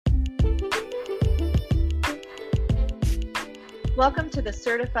Welcome to the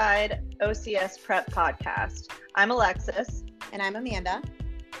Certified OCS Prep Podcast. I'm Alexis. And I'm Amanda.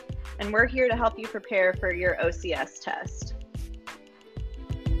 And we're here to help you prepare for your OCS test.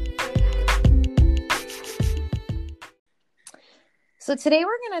 So today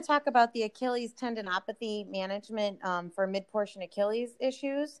we're going to talk about the Achilles tendinopathy management for mid-portion Achilles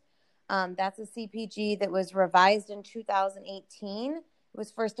issues. That's a CPG that was revised in 2018. It was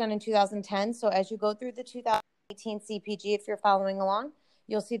first done in 2010. So as you go through the 2018 CPG, if you're following along,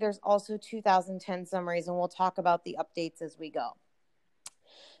 you'll see there's also 2010 summaries, and we'll talk about the updates as we go.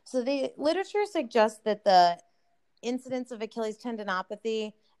 So the literature suggests that the incidence of Achilles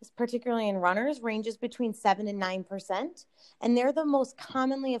tendinopathy, particularly in runners, ranges between 7 and 9%, and they're the most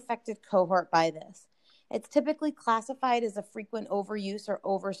commonly affected cohort by this. It's typically classified as a frequent overuse or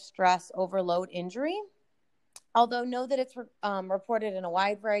overstress overload injury, although know that it's reported in a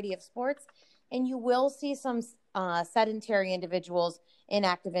wide variety of sports, and you will see some sedentary individuals,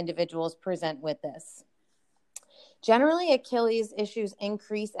 inactive individuals present with this. Generally, Achilles issues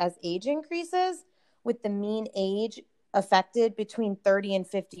increase as age increases, with the mean age affected between 30 and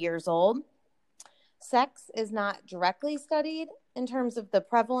 50 years old. Sex is not directly studied in terms of the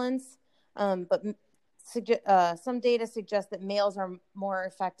prevalence, but some data suggest that males are more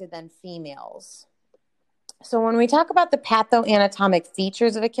affected than females. So when we talk about the pathoanatomic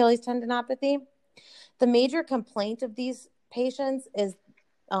features of Achilles tendinopathy, the major complaint of these patients is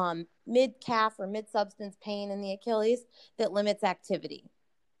mid-calf or mid-substance pain in the Achilles that limits activity.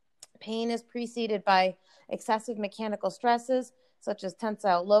 Pain is preceded by excessive mechanical stresses, such as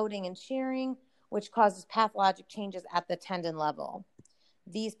tensile loading and shearing, which causes pathologic changes at the tendon level.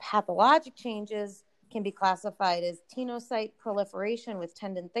 These pathologic changes can be classified as tenocyte proliferation with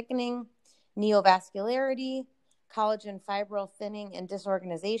tendon thickening, neovascularity, collagen fibril thinning and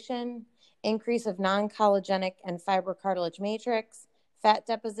disorganization, increase of non-collagenic and fibrocartilage matrix, fat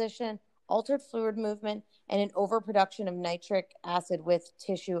deposition, altered fluid movement, and an overproduction of nitric acid with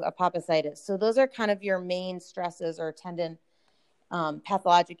tissue apophysitis. So those are kind of your main stresses or tendon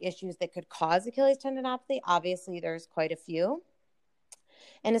pathologic issues that could cause Achilles tendinopathy. Obviously, there's quite a few.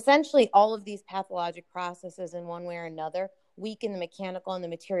 And essentially, all of these pathologic processes in one way or another weaken the mechanical and the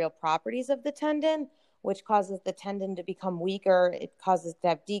material properties of the tendon, which causes the tendon to become weaker. It causes to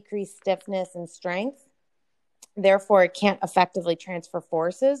have decreased stiffness and strength. Therefore, it can't effectively transfer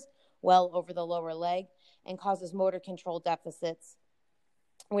forces well over the lower leg and causes motor control deficits,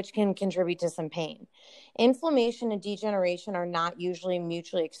 which can contribute to some pain. Inflammation and degeneration are not usually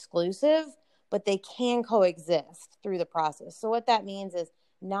mutually exclusive, but they can coexist through the process. So what that means is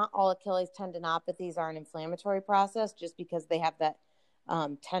not all Achilles tendinopathies are an inflammatory process just because they have that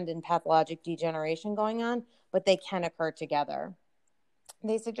tendon pathologic degeneration going on, but they can occur together.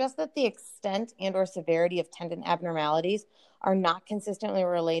 They suggest that the extent and or severity of tendon abnormalities are not consistently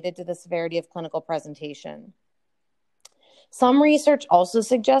related to the severity of clinical presentation. Some research also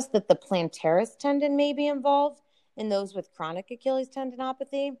suggests that the plantaris tendon may be involved in those with chronic Achilles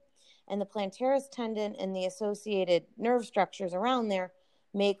tendinopathy, and the plantaris tendon and the associated nerve structures around there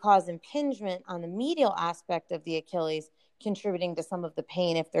may cause impingement on the medial aspect of the Achilles, contributing to some of the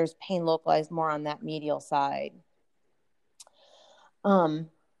pain if there's pain localized more on that medial side. The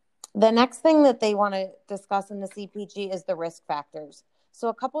next thing that they want to discuss in the CPG is the risk factors. So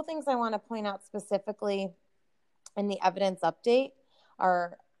a couple things I want to point out specifically in the evidence update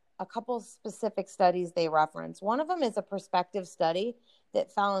are a couple specific studies they reference. One of them is a prospective study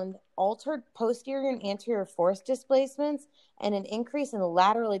that found altered posterior and anterior force displacements and an increase in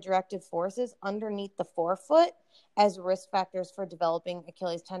laterally directed forces underneath the forefoot as risk factors for developing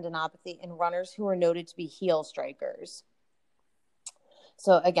Achilles tendinopathy in runners who are noted to be heel strikers.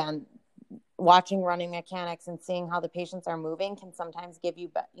 So again, watching running mechanics and seeing how the patients are moving can sometimes give you,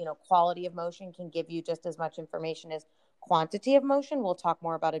 quality of motion can give you just as much information as quantity of motion. We'll talk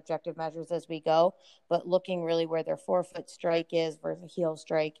more about objective measures as we go, but looking really where their forefoot strike is versus heel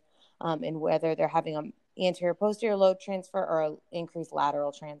strike, and whether they're having an anterior posterior load transfer or an increased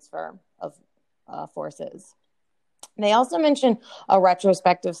lateral transfer of forces. They also mentioned a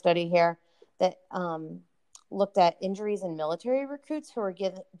retrospective study here that looked at injuries in military recruits who were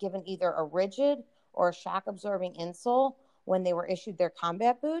given either a rigid or a shock-absorbing insole when they were issued their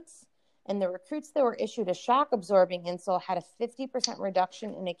combat boots. And the recruits that were issued a shock-absorbing insole had a 50%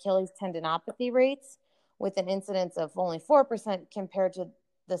 reduction in Achilles tendinopathy rates with an incidence of only 4% compared to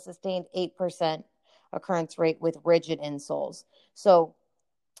the sustained 8% occurrence rate with rigid insoles. So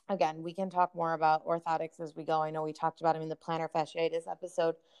again, we can talk more about orthotics as we go. I know we talked about them in the plantar fasciitis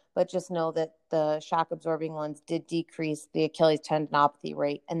episode, but just know that the shock absorbing ones did decrease the Achilles tendinopathy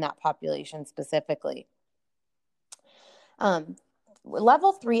rate in that population specifically. Um,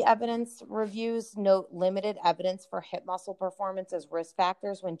 Level 3 evidence reviews note limited evidence for hip muscle performance as risk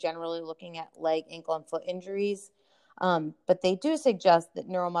factors when generally looking at leg, ankle, and foot injuries. But they do suggest that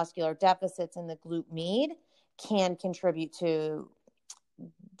neuromuscular deficits in the glute med can contribute to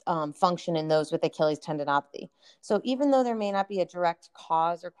function in those with Achilles tendinopathy. So even though there may not be a direct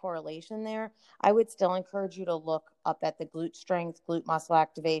cause or correlation there, I would still encourage you to look up at the glute strength, glute muscle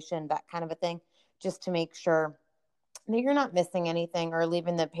activation, that kind of a thing, just to make sure that you're not missing anything or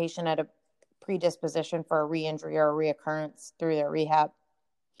leaving the patient at a predisposition for a re-injury or a reoccurrence through their rehab.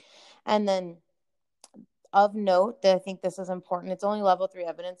 And then of note, that I think this is important, it's only level 3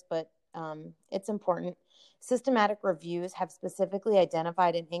 evidence, but it's important. Systematic reviews have specifically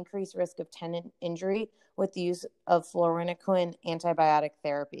identified an increased risk of tendon injury with the use of fluoroquinolone antibiotic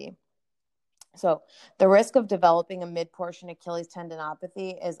therapy. So the risk of developing a mid-portion Achilles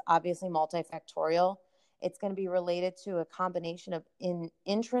tendinopathy is obviously multifactorial. It's going to be related to a combination of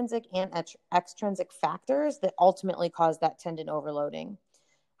intrinsic and extrinsic factors that ultimately cause that tendon overloading.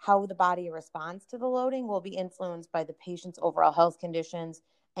 How the body responds to the loading will be influenced by the patient's overall health conditions,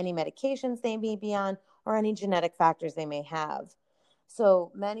 any medications they may be on, or any genetic factors they may have.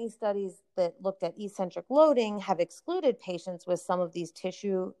 So many studies that looked at eccentric loading have excluded patients with some of these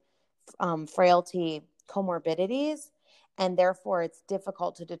tissue frailty comorbidities, and therefore it's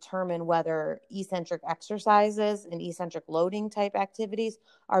difficult to determine whether eccentric exercises and eccentric loading type activities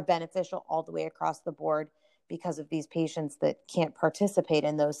are beneficial all the way across the board because of these patients that can't participate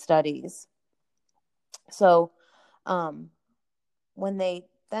in those studies. So when they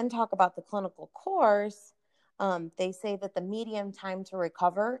then talk about the clinical course, they say that the median time to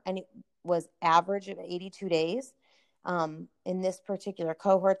recover, and it was average of 82 days. In this particular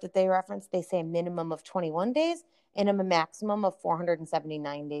cohort that they referenced, they say a minimum of 21 days and a maximum of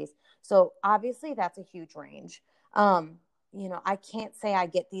 479 days. So obviously that's a huge range. I can't say I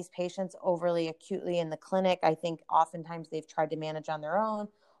get these patients overly acutely in the clinic. I think oftentimes they've tried to manage on their own,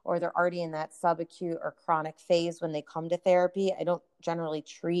 or they're already in that subacute or chronic phase when they come to therapy. I don't generally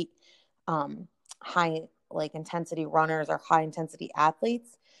treat high intensity runners or high intensity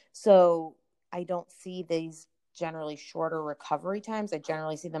athletes. So I don't see these generally shorter recovery times. I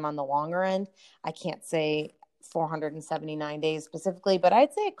generally see them on the longer end. I can't say 479 days specifically, but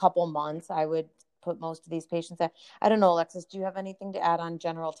I'd say a couple months I would put most of these patients at. I don't know, Alexis, do you have anything to add on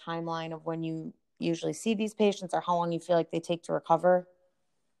general timeline of when you usually see these patients or how long you feel like they take to recover?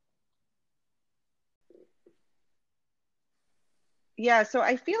 Yeah, so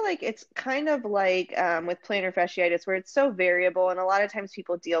I feel like it's kind of like with plantar fasciitis, where it's so variable, and a lot of times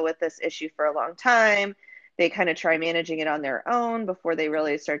people deal with this issue for a long time. They kind of try managing it on their own before they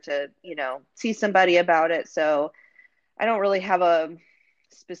really start to, see somebody about it. So I don't really have a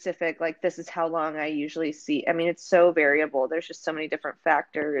specific, like, this is how long I usually see. I mean, it's so variable. There's just so many different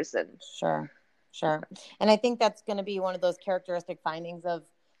factors. And Sure. And I think that's going to be one of those characteristic findings of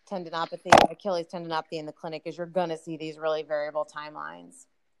tendinopathy, Achilles tendinopathy in the clinic, is you're going to see these really variable timelines.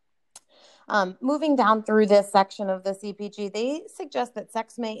 Moving down through this section of the CPG, they suggest that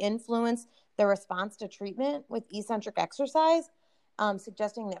sex may influence the response to treatment with eccentric exercise,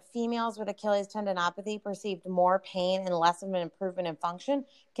 suggesting that females with Achilles tendinopathy perceived more pain and less of an improvement in function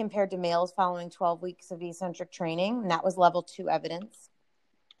compared to males following 12 weeks of eccentric training. And that was level 2 evidence.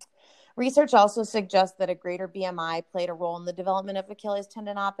 Research also suggests that a greater BMI played a role in the development of Achilles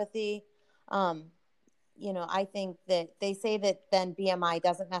tendinopathy. I think that they say that then BMI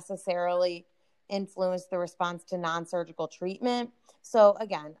doesn't necessarily influence the response to non-surgical treatment. So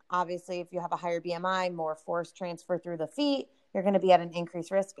again, obviously, if you have a higher BMI, more force transfer through the feet, you're going to be at an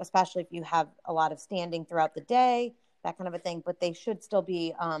increased risk, especially if you have a lot of standing throughout the day, that kind of a thing. But they should still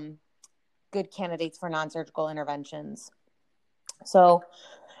be good candidates for non-surgical interventions. So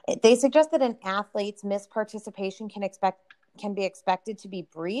they suggest that an athlete's missed participation can be expected to be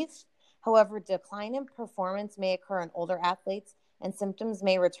brief. However, decline in performance may occur in older athletes, and symptoms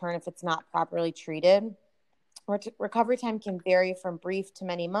may return if it's not properly treated. Recovery time can vary from brief to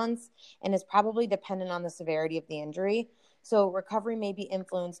many months and is probably dependent on the severity of the injury. So recovery may be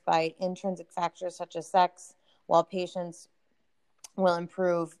influenced by intrinsic factors such as sex, while patients will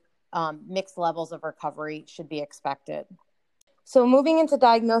improve. Mixed levels of recovery should be expected. So moving into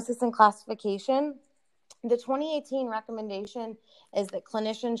diagnosis and classification, the 2018 recommendation is that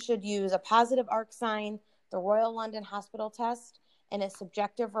clinicians should use a positive arc sign, the Royal London Hospital test, and a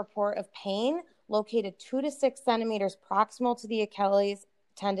subjective report of pain located 2 to 6 centimeters proximal to the Achilles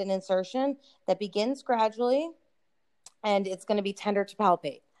tendon insertion that begins gradually, and it's going to be tender to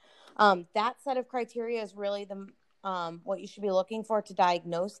palpate. That set of criteria is really what you should be looking for to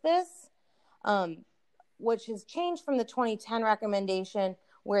diagnose this. which has changed from the 2010 recommendation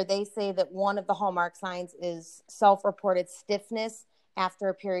where they say that one of the hallmark signs is self-reported stiffness after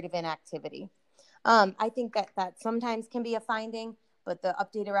a period of inactivity. I think that sometimes can be a finding, but the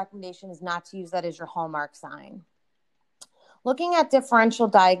updated recommendation is not to use that as your hallmark sign. Looking at differential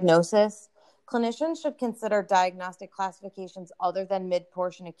diagnosis, clinicians should consider diagnostic classifications other than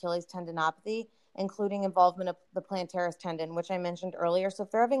mid-portion Achilles tendinopathy, including involvement of the plantaris tendon, which I mentioned earlier. So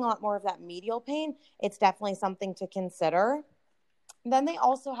if they're having a lot more of that medial pain, it's definitely something to consider. Then they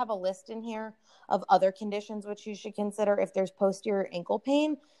also have a list in here of other conditions which you should consider if there's posterior ankle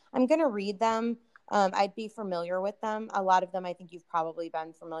pain. I'm going to read them. I'd be familiar with them. A lot of them I think you've probably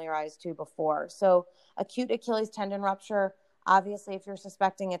been familiarized to before. So acute Achilles tendon rupture. Obviously, if you're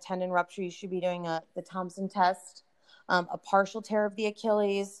suspecting a tendon rupture, you should be doing the Thompson test. A partial tear of the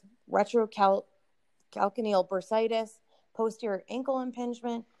Achilles, retrocalcaneal bursitis, posterior ankle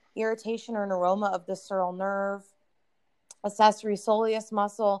impingement, irritation or neuroma of the sural nerve, accessory soleus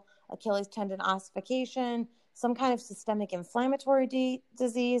muscle, Achilles tendon ossification, some kind of systemic inflammatory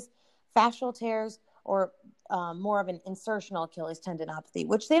disease, fascial tears, or more of an insertional Achilles tendinopathy,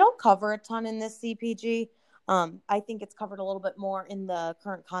 which they don't cover a ton in this CPG. I think it's covered a little bit more in the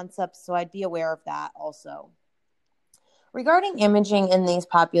current concepts, so I'd be aware of that also. Regarding imaging in these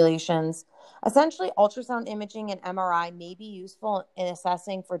populations, essentially ultrasound imaging and MRI may be useful in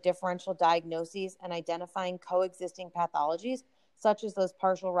assessing for differential diagnoses and identifying coexisting pathologies, such as those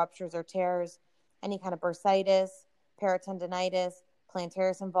partial ruptures or tears, any kind of bursitis, peritendinitis,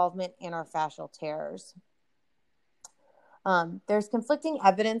 plantaris involvement, and or fascial tears. There's conflicting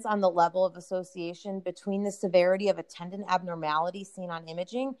evidence on the level of association between the severity of a tendon abnormality seen on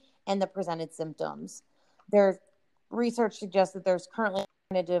imaging and the presented symptoms. There's research suggests that there's currently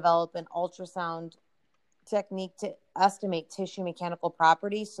trying to develop an ultrasound technique to estimate tissue mechanical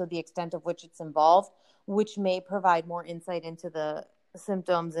properties, so the extent of which it's involved, which may provide more insight into the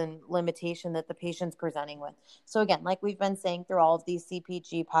symptoms and limitation that the patient's presenting with. So again, like we've been saying through all of these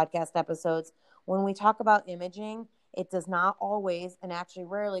CPG podcast episodes, when we talk about imaging, it does not always and actually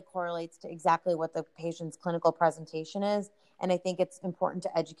rarely correlates to exactly what the patient's clinical presentation is. And I think it's important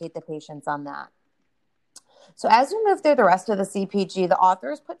to educate the patients on that. So as we move through the rest of the CPG, the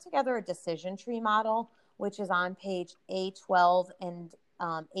authors put together a decision tree model, which is on page A12 and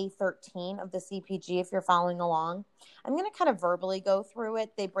A13 of the CPG if you're following along. I'm going to kind of verbally go through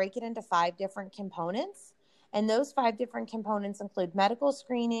it. They break it into 5 different components, and those 5 different components include medical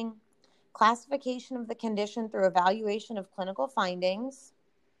screening, classification of the condition through evaluation of clinical findings,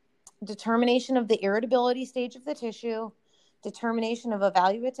 determination of the irritability stage of the tissue, determination of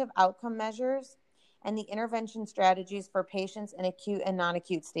evaluative outcome measures, and the intervention strategies for patients in acute and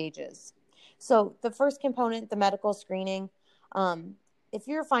non-acute stages. So the first component, the medical screening, if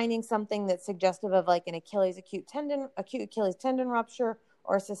you're finding something that's suggestive of like an acute Achilles tendon rupture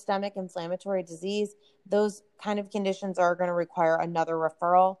or systemic inflammatory disease, those kind of conditions are going to require another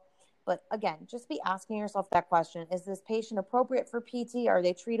referral. But again, just be asking yourself that question. Is this patient appropriate for PT? Are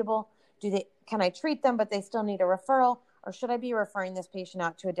they treatable? Can I treat them, but they still need a referral? Or should I be referring this patient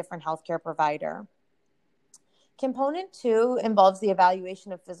out to a different healthcare provider? Component 2 involves the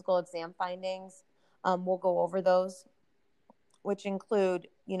evaluation of physical exam findings. We'll go over those, which include,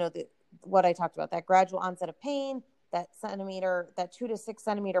 what I talked about, that gradual onset of pain, that 2 to 6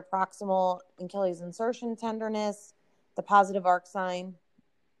 centimeter proximal Achilles insertion tenderness, the positive arc sign,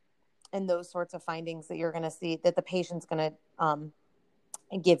 and those sorts of findings that you're going to see that the patient's going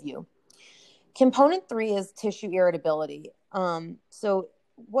to give you. Component 3 is tissue irritability. So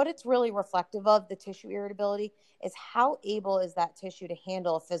what it's really reflective of, the tissue irritability, is how able is that tissue to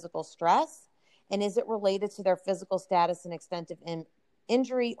handle a physical stress, and is it related to their physical status and extent of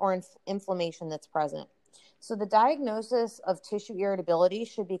injury or inflammation that's present. So the diagnosis of tissue irritability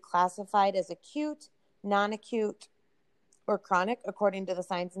should be classified as acute, non-acute, or chronic according to the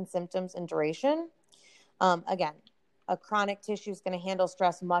signs and symptoms and duration. Again, a chronic tissue is going to handle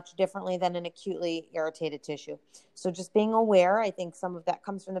stress much differently than an acutely irritated tissue. So just being aware, I think some of that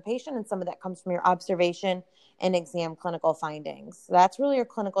comes from the patient and some of that comes from your observation and exam clinical findings. So that's really your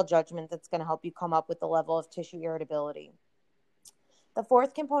clinical judgment that's going to help you come up with the level of tissue irritability. The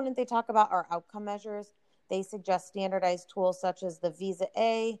fourth component they talk about are outcome measures. They suggest standardized tools such as the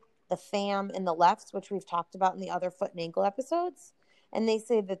Visa-A, the FAM, and the LEFS, which we've talked about in the other foot and ankle episodes. And they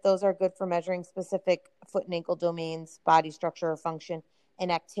say that those are good for measuring specific foot and ankle domains, body structure or function, and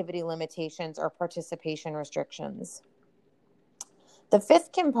activity limitations or participation restrictions. The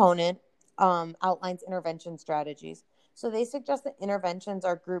fifth component outlines intervention strategies. So they suggest that interventions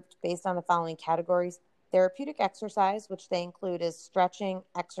are grouped based on the following categories: therapeutic exercise, which they include as stretching,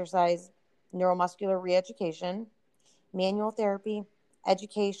 exercise, neuromuscular reeducation, manual therapy,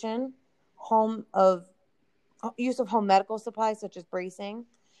 education, home of use of home medical supplies such as bracing,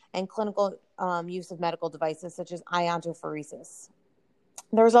 and clinical use of medical devices such as iontophoresis.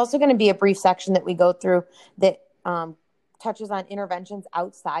 There's also going to be a brief section that we go through that touches on interventions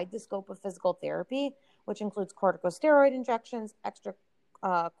outside the scope of physical therapy, which includes corticosteroid injections,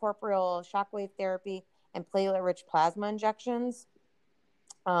 extracorporeal shockwave therapy, and platelet-rich plasma injections,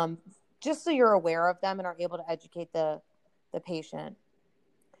 just so you're aware of them and are able to educate the patient.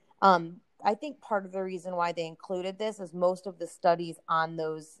 I think part of the reason why they included this is most of the studies on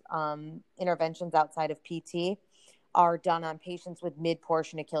those interventions outside of PT are done on patients with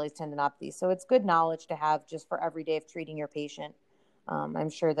mid-portion Achilles tendinopathy. So it's good knowledge to have just for every day of treating your patient. I'm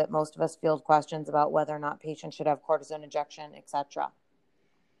sure that most of us field questions about whether or not patients should have cortisone injection, etc.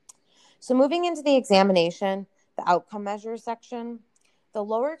 So moving into the examination, the outcome measures section, the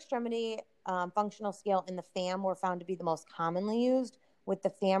lower extremity functional scale and the FAM were found to be the most commonly used, with the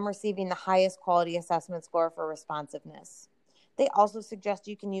FAM receiving the highest quality assessment score for responsiveness. They also suggest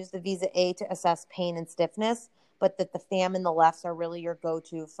you can use the Visa A to assess pain and stiffness, but that the FAM and the lefts are really your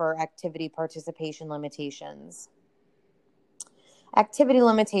go-to for activity participation limitations. Activity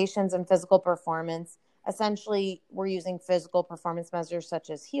limitations and physical performance. Essentially, we're using physical performance measures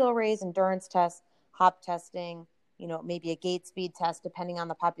such as heel raise, endurance tests, hop testing, maybe a gait speed test, depending on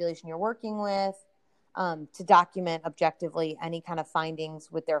the population you're working with, to document objectively any kind of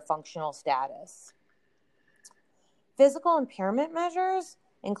findings with their functional status. Physical impairment measures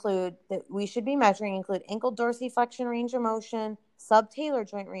include ankle dorsiflexion range of motion, subtalar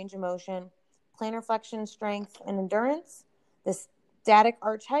joint range of motion, plantar flexion strength and endurance, the static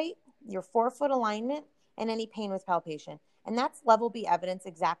arch height, your forefoot alignment, and any pain with palpation. And that's level B evidence,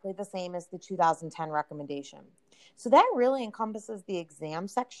 exactly the same as the 2010 recommendation. So that really encompasses the exam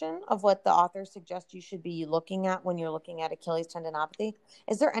section of what the authors suggest you should be looking at when you're looking at Achilles tendinopathy.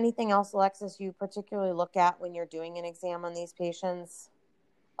 Is there anything else, Alexis, you particularly look at when you're doing an exam on these patients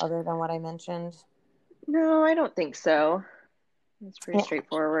other than what I mentioned? No, I don't think so. It's pretty Yeah.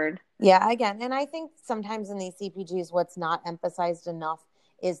 straightforward. Yeah, again, and I think sometimes in these CPGs, what's not emphasized enough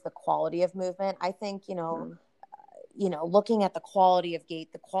is the quality of movement. I think, Mm. looking at the quality of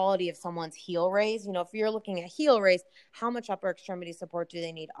gait, the quality of someone's heel raise, if you're looking at heel raise, how much upper extremity support do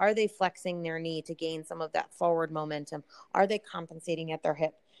they need? Are they flexing their knee to gain some of that forward momentum? Are they compensating at their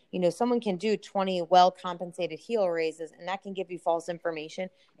hip? Someone can do 20 well-compensated heel raises, and that can give you false information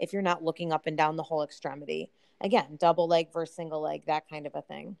if you're not looking up and down the whole extremity. Again, double leg versus single leg, that kind of a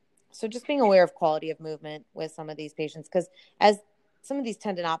thing. So just being aware of quality of movement with some of these patients, because as some of these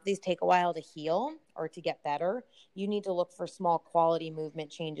tendinopathies take a while to heal or to get better, you need to look for small quality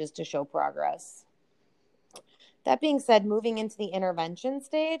movement changes to show progress. That being said, moving into the intervention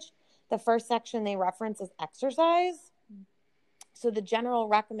stage, the first section they reference is exercise. So the general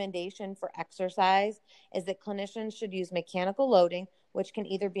recommendation for exercise is that clinicians should use mechanical loading, which can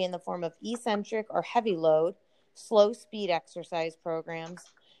either be in the form of eccentric or heavy load, slow speed exercise programs,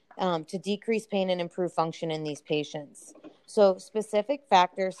 to decrease pain and improve function in these patients. So specific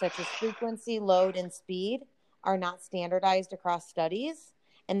factors such as frequency, load, and speed are not standardized across studies,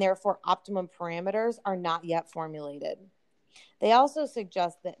 and therefore optimum parameters are not yet formulated. They also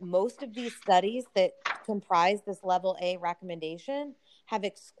suggest that most of these studies that comprise this level A recommendation have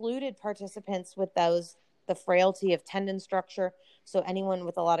excluded participants with the frailty of tendon structure. So anyone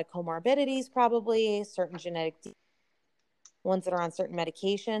with a lot of comorbidities, probably certain genetic ones that are on certain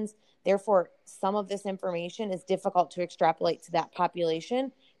medications. Therefore, some of this information is difficult to extrapolate to that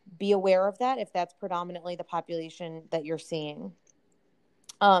population. Be aware of that if that's predominantly the population that you're seeing.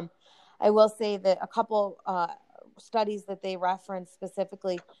 I will say that a couple studies that they referenced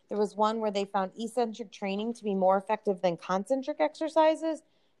specifically, there was one where they found eccentric training to be more effective than concentric exercises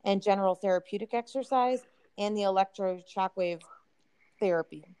and general therapeutic exercise and the electroshock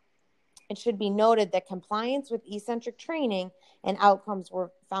therapy. It should be noted that compliance with eccentric training and outcomes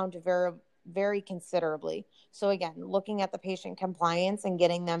were found to vary considerably. So again, looking at the patient compliance and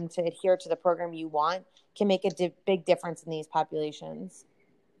getting them to adhere to the program you want can make a big difference in these populations.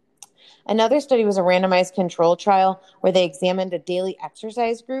 Another study was a randomized control trial where they examined a daily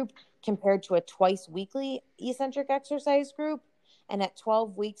exercise group compared to a twice weekly eccentric exercise group. And at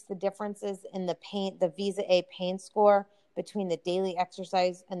 12 weeks, the differences in the Visa A pain score between the daily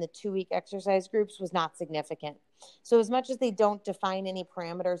exercise and the 2-week exercise groups was not significant. So as much as they don't define any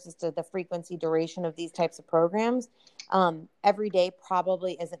parameters as to the frequency duration of these types of programs, every day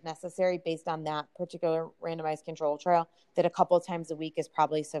probably isn't necessary based on that particular randomized control trial, that a couple of times a week is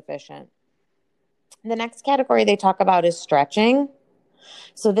probably sufficient. The next category they talk about is stretching.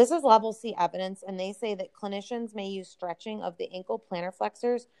 So this is level C evidence, and they say that clinicians may use stretching of the ankle plantar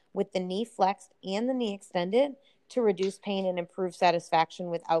flexors with the knee flexed and the knee extended to reduce pain and improve satisfaction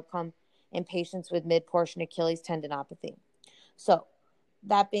with outcome in patients with mid-portion Achilles tendinopathy. So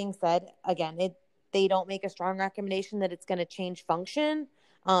that being said, again, they don't make a strong recommendation that it's going to change function.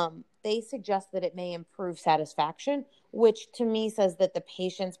 They suggest that it may improve satisfaction, which to me says that the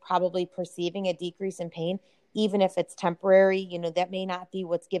patient's probably perceiving a decrease in pain, even if it's temporary. That may not be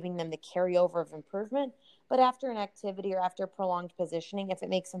what's giving them the carryover of improvement, but after an activity or after prolonged positioning, if it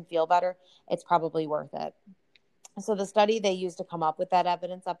makes them feel better, it's probably worth it. So the study they used to come up with that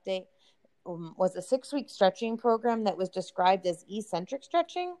evidence update was a 6-week stretching program that was described as eccentric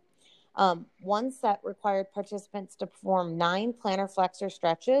stretching. One set required participants to perform 9 plantar flexor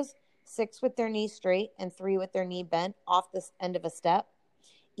stretches, 6 with their knee straight and 3 with their knee bent off the end of a step.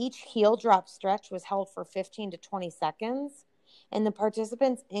 Each heel drop stretch was held for 15 to 20 seconds, and the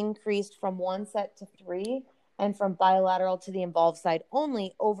participants increased from 1 set to 3 and from bilateral to the involved side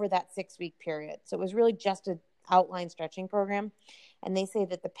only over that 6-week period. So it was really just an outline stretching program. And they say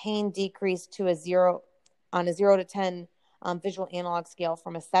that the pain decreased to a 0 to 10 visual analog scale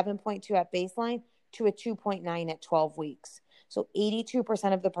from a 7.2 at baseline to a 2.9 at 12 weeks. So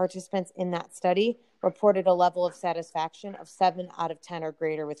 82% of the participants in that study reported a level of satisfaction of 7 out of 10 or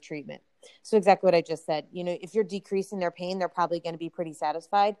greater with treatment. So exactly what I just said. If you're decreasing their pain, they're probably going to be pretty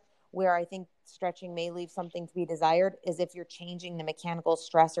satisfied. Where I think stretching may leave something to be desired is if you're changing the mechanical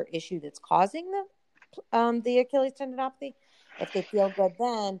stress or issue that's causing the Achilles tendinopathy. If they feel good,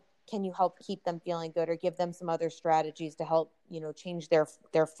 then can you help keep them feeling good or give them some other strategies to help, change their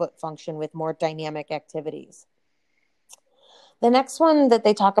foot function with more dynamic activities? The next one that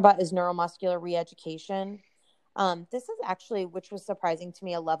they talk about is neuromuscular reeducation. This is actually, which was surprising to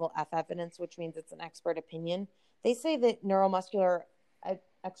me, a level F evidence, which means it's an expert opinion. They say that neuromuscular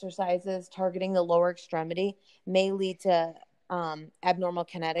exercises targeting the lower extremity may lead to abnormal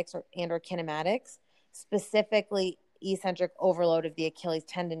kinetics or kinematics, specifically eccentric overload of the Achilles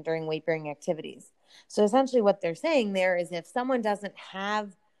tendon during weight-bearing activities. So essentially what they're saying there is if someone doesn't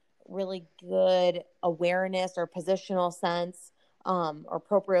have really good awareness or positional sense or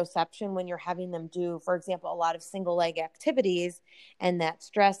proprioception when you're having them do, for example, a lot of single leg activities, and that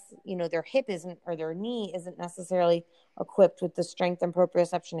stress, their hip isn't or their knee isn't necessarily equipped with the strength and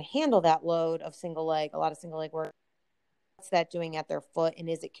proprioception to handle that load of a lot of single leg work. What's that doing at their foot, and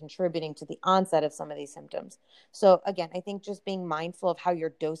is it contributing to the onset of some of these symptoms? So again, I think just being mindful of how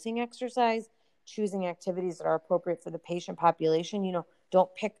you're dosing exercise, choosing activities that are appropriate for the patient population.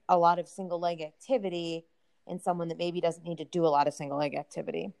 Don't pick a lot of single leg activity in someone that maybe doesn't need to do a lot of single leg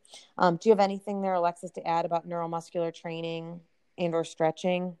activity. Do you have anything there, Alexis, to add about neuromuscular training and or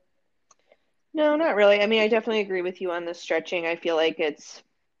stretching? No, not really. I mean, I definitely agree with you on the stretching. I feel like it's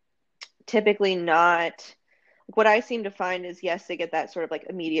typically not what I seem to find is yes, they get that sort of like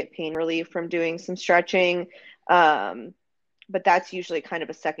immediate pain relief from doing some stretching. Um, but that's usually kind of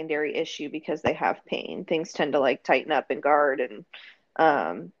a secondary issue because they have pain. Things tend to like tighten up and guard.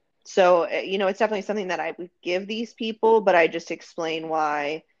 And so, it's definitely something that I would give these people, but I just explain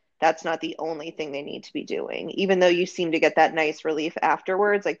why that's not the only thing they need to be doing. Even though you seem to get that nice relief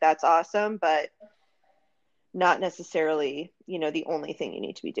afterwards, like that's awesome, but not necessarily, the only thing you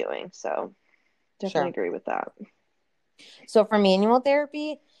need to be doing. So definitely Sure. agree with that. So for manual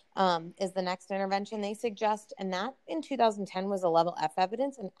therapy is the next intervention they suggest, and that in 2010 was a level F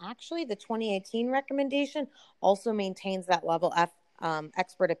evidence, and actually the 2018 recommendation also maintains that level F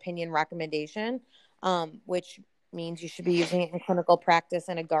expert opinion recommendation, which means you should be using it in clinical practice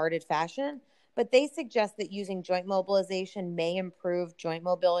in a guarded fashion. But they suggest that using joint mobilization may improve joint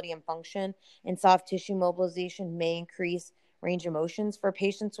mobility and function, and soft tissue mobilization may increase range of motions for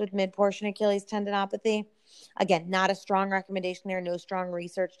patients with mid-portion Achilles tendinopathy. Again, not a strong recommendation there, no strong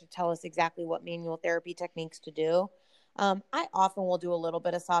research to tell us exactly what manual therapy techniques to do. I often will do a little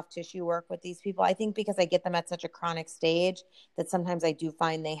bit of soft tissue work with these people. I think because I get them at such a chronic stage that sometimes I do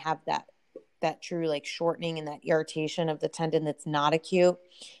find they have that true like shortening and that irritation of the tendon that's not acute.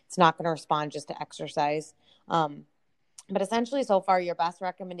 It's not going to respond just to exercise. But essentially, so far, your best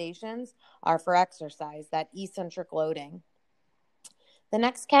recommendations are for exercise, that eccentric loading. The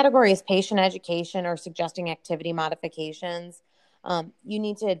next category is patient education or suggesting activity modifications. You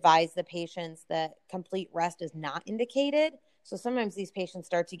need to advise the patients that complete rest is not indicated. So sometimes these patients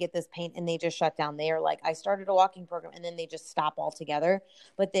start to get this pain and they just shut down. They are like, I started a walking program, and then they just stop altogether,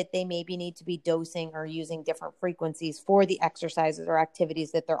 but that they maybe need to be dosing or using different frequencies for the exercises or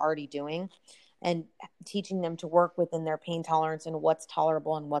activities that they're already doing, and teaching them to work within their pain tolerance and what's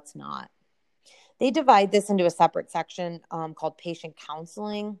tolerable and what's not. They divide this into a separate section called patient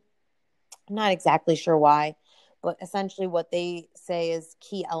counseling. I'm not exactly sure why, but essentially what they say is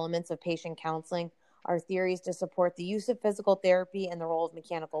key elements of patient counseling are theories to support the use of physical therapy and the role of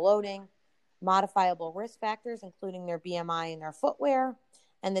mechanical loading, modifiable risk factors, including their BMI and their footwear,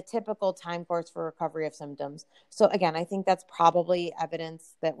 and the typical time course for recovery of symptoms. So again, I think that's probably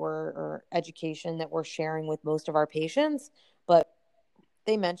evidence that or education that we're sharing with most of our patients, but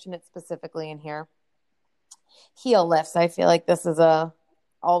they mention it specifically in here. Heel lifts. I feel like this is a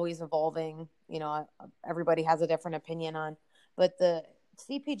always evolving, everybody has a different opinion on, but the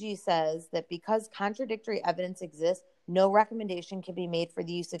CPG says that because contradictory evidence exists, no recommendation can be made for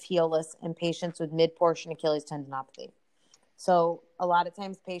the use of heel lifts in patients with mid-portion Achilles tendinopathy. So a lot of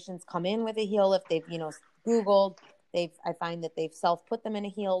times patients come in with a heel lift. They've, Googled, I find that they've self-put them in a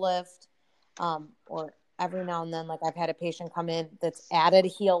heel lift, or every now and then, like I've had a patient come in that's added a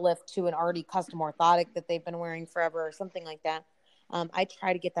heel lift to an already custom orthotic that they've been wearing forever or something like that. I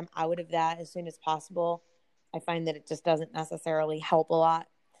try to get them out of that as soon as possible. I find that it just doesn't necessarily help a lot.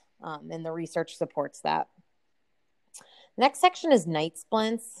 And the research supports that. Next section is night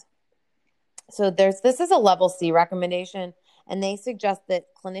splints. So this is a level C recommendation, and they suggest that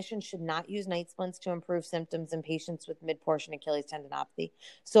clinicians should not use night splints to improve symptoms in patients with mid-portion Achilles tendinopathy.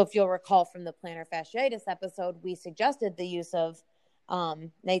 So if you'll recall from the plantar fasciitis episode, we suggested the use of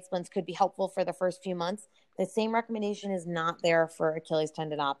night splints could be helpful for the first few months. The same recommendation is not there for Achilles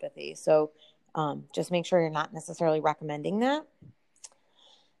tendinopathy. So just make sure you're not necessarily recommending that.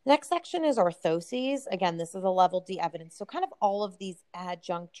 Next section is orthoses. Again, this is a level D evidence. So kind of all of these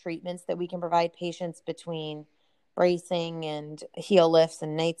adjunct treatments that we can provide patients between bracing and heel lifts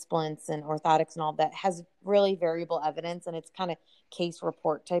and night splints and orthotics and all that has really variable evidence, and it's kind of case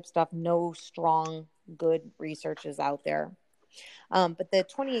report type stuff. No strong, good research is out there. But the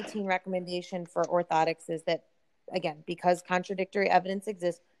 2018 recommendation for orthotics is that, again, because contradictory evidence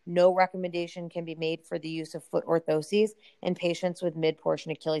exists, no recommendation can be made for the use of foot orthoses in patients with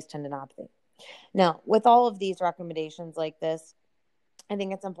mid-portion Achilles tendinopathy. Now, with all of these recommendations like this, I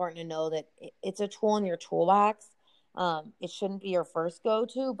think it's important to know that it's a tool in your toolbox. It shouldn't be your first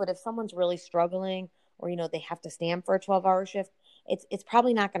go-to, but if someone's really struggling or, they have to stand for a 12-hour shift, it's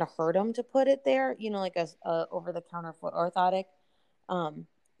probably not going to hurt them to put it there, like a over-the-counter foot orthotic.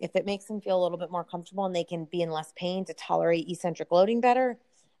 If it makes them feel a little bit more comfortable and they can be in less pain to tolerate eccentric loading better,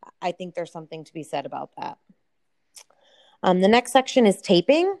 I think there's something to be said about that. The next section is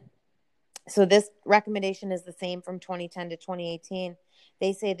taping. So this recommendation is the same from 2010 to 2018.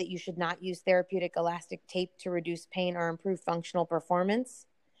 They say that you should not use therapeutic elastic tape to reduce pain or improve functional performance,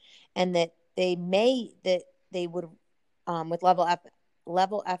 and that they would, with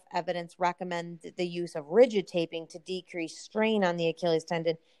level F evidence, recommend the use of rigid taping to decrease strain on the Achilles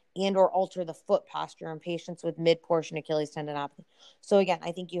tendon and or alter the foot posture in patients with mid-portion Achilles tendinopathy. So again,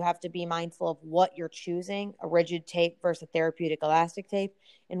 I think you have to be mindful of what you're choosing, a rigid tape versus a therapeutic elastic tape,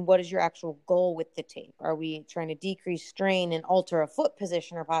 and what is your actual goal with the tape. Are we trying to decrease strain and alter a foot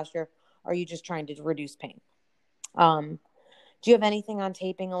position or posture? Or are you just trying to reduce pain? Do you have anything on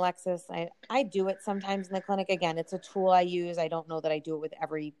taping, Alexis? I do it sometimes in the clinic. Again, it's a tool I use. I don't know that I do it with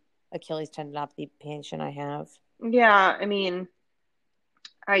every Achilles tendinopathy patient I have. Yeah, I mean,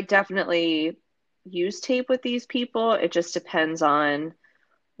 I definitely use tape with these people. It just depends on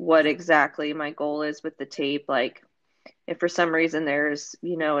what exactly my goal is with the tape. Like, if for some reason there's,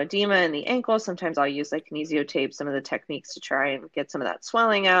 edema in the ankle, sometimes I'll use like kinesio tape, some of the techniques to try and get some of that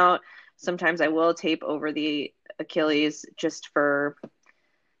swelling out. Sometimes I will tape over the Achilles just for,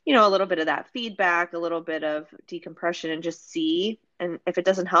 a little bit of that feedback, a little bit of decompression, and just see. And if it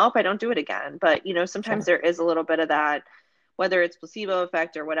doesn't help, I don't do it again. But, sometimes Sure. there is a little bit of that, whether it's placebo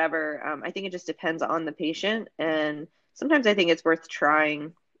effect or whatever. I think it just depends on the patient. And sometimes I think it's worth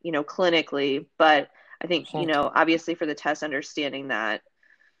trying, clinically. But I think, Sure. obviously for the test, understanding that,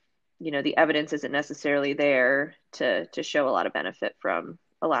 the evidence isn't necessarily there to show a lot of benefit from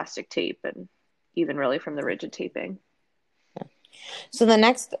elastic tape and even really from the rigid taping. So the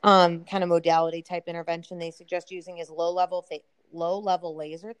next kind of modality type intervention they suggest using is low level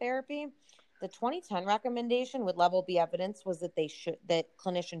laser therapy. The 2010 recommendation with level B evidence was that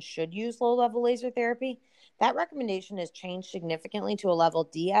clinicians should use low level laser therapy. That recommendation has changed significantly to a level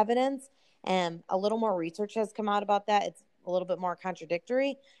D evidence, and a little more research has come out about that. It's a little bit more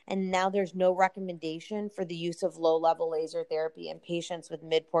contradictory, and now there's no recommendation for the use of low level laser therapy in patients with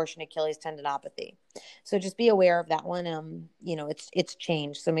mid portion Achilles tendinopathy. So just be aware of that one. It's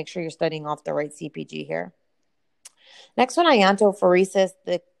changed, so make sure you're studying off the right CPG here. Next one, iontophoresis.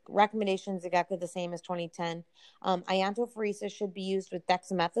 The recommendation is exactly the same as 2010. Iontophoresis should be used with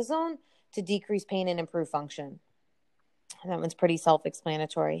dexamethasone to decrease pain and improve function. That one's pretty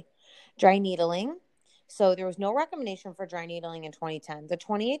self-explanatory. Dry needling. So there was no recommendation for dry needling in 2010. The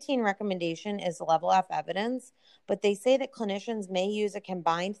 2018 recommendation is level F evidence, but they say that clinicians may use a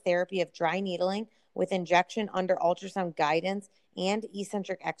combined therapy of dry needling with injection under ultrasound guidance and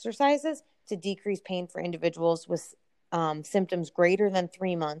eccentric exercises to decrease pain for individuals with symptoms greater than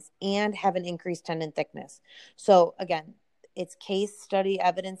 3 months and have an increased tendon thickness. So again, it's case study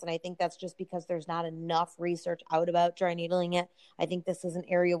evidence, and I think that's just because there's not enough research out about dry needling yet. I think this is an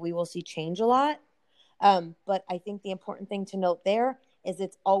area we will see change a lot. But I think the important thing to note there is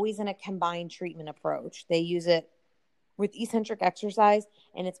it's always in a combined treatment approach. They use it with eccentric exercise,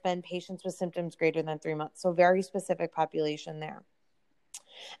 and it's been patients with symptoms greater than 3 months. So very specific population there.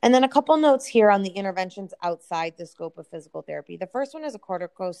 And then a couple notes here on the interventions outside the scope of physical therapy. The first one is a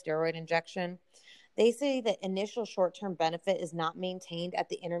corticosteroid injection. They say that initial short-term benefit is not maintained at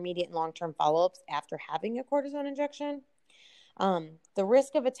the intermediate and long-term follow-ups after having a cortisone injection. The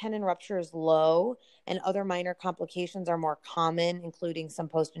risk of a tendon rupture is low, and other minor complications are more common, including some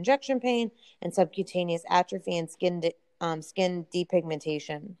post-injection pain and subcutaneous atrophy and skin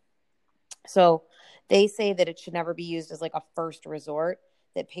depigmentation. So they say that it should never be used as like a first resort,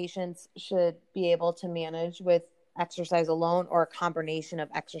 that patients should be able to manage with exercise alone or a combination of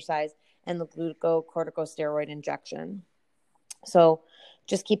exercise and the glucocorticosteroid injection. So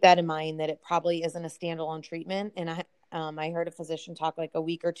just keep that in mind, that it probably isn't a standalone treatment. And I heard a physician talk like a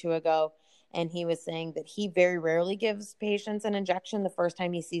week or two ago, and he was saying that he very rarely gives patients an injection the first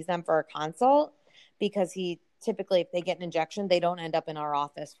time he sees them for a consult, because he typically, if they get an injection, they don't end up in our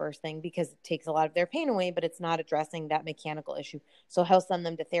office first thing because it takes a lot of their pain away, but it's not addressing that mechanical issue. So he'll send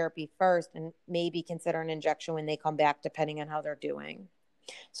them to therapy first and maybe consider an injection when they come back, depending on how they're doing.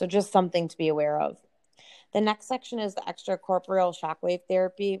 So just something to be aware of. The next section is the extracorporeal shockwave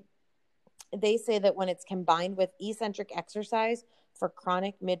therapy. They say that when it's combined with eccentric exercise for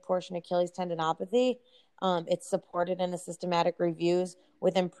chronic mid-portion Achilles tendinopathy, it's supported in the systematic reviews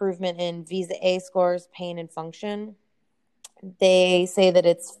with improvement in Visa A scores, pain, and function. They say that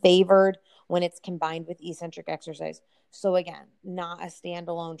it's favored when it's combined with eccentric exercise. So again, not a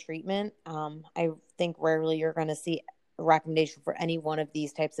standalone treatment. I think rarely you're going to see a recommendation for any one of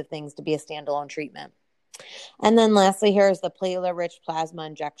these types of things to be a standalone treatment. And then lastly, here is the platelet-rich plasma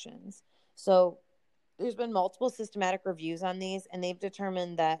injections. So there's been multiple systematic reviews on these, and they've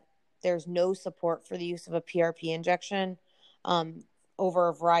determined that there's no support for the use of a PRP injection over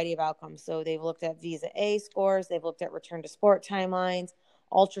a variety of outcomes. So they've looked at Visa A scores, they've looked at return to sport timelines,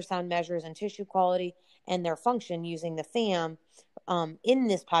 ultrasound measures and tissue quality, and their function using the FAM in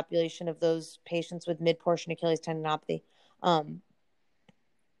this population of those patients with mid-portion Achilles tendinopathy.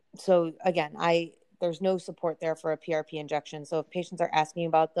 So again, there's no support there for a PRP injection. So if patients are asking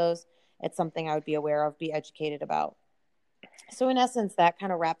about those, it's something I would be aware of, be educated about. So in essence, that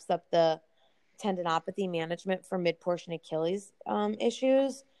kind of wraps up the tendinopathy management for mid-portion Achilles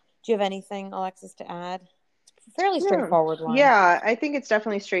issues. Do you have anything, Alexis, to add? It's a fairly Yeah. straightforward one. Yeah, I think it's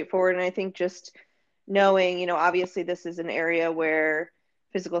definitely straightforward. And I think just knowing, obviously this is an area where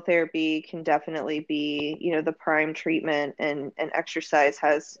physical therapy can definitely be, the prime treatment, and exercise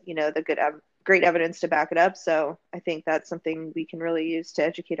has, the great evidence to back it up. So I think that's something we can really use to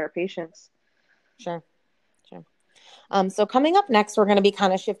educate our patients. Sure. So coming up next, we're going to be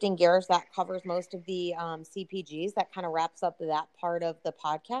kind of shifting gears. That covers most of the CPGs. That kind of wraps up that part of the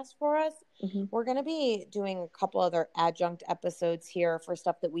podcast for us. Mm-hmm. We're going to be doing a couple other adjunct episodes here for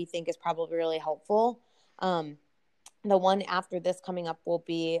stuff that we think is probably really helpful. The one after this coming up will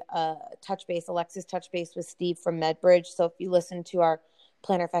be Alexis touch base with Steve from MedBridge. So if you listen to our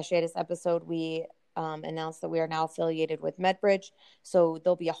plantar fasciitis episode, we announced that we are now affiliated with MedBridge. So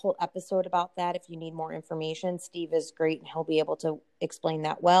there'll be a whole episode about that. If you need more information, Steve is great and he'll be able to explain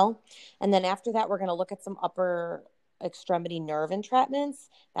that well. And then after that, we're going to look at some upper extremity nerve entrapments.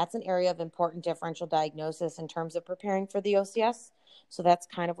 That's an area of important differential diagnosis in terms of preparing for the OCS. So that's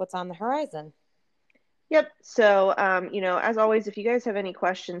kind of what's on the horizon. Yep. So, as always, if you guys have any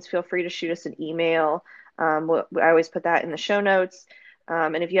questions, feel free to shoot us an email. I always put that in the show notes.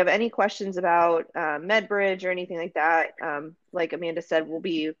 And if you have any questions about MedBridge or anything like that, like Amanda said, we'll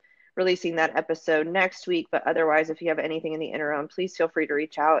be releasing that episode next week. But otherwise, if you have anything in the interim, please feel free to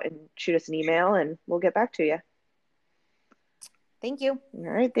reach out and shoot us an email and we'll get back to you. Thank you. All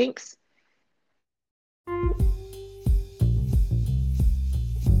right. Thanks.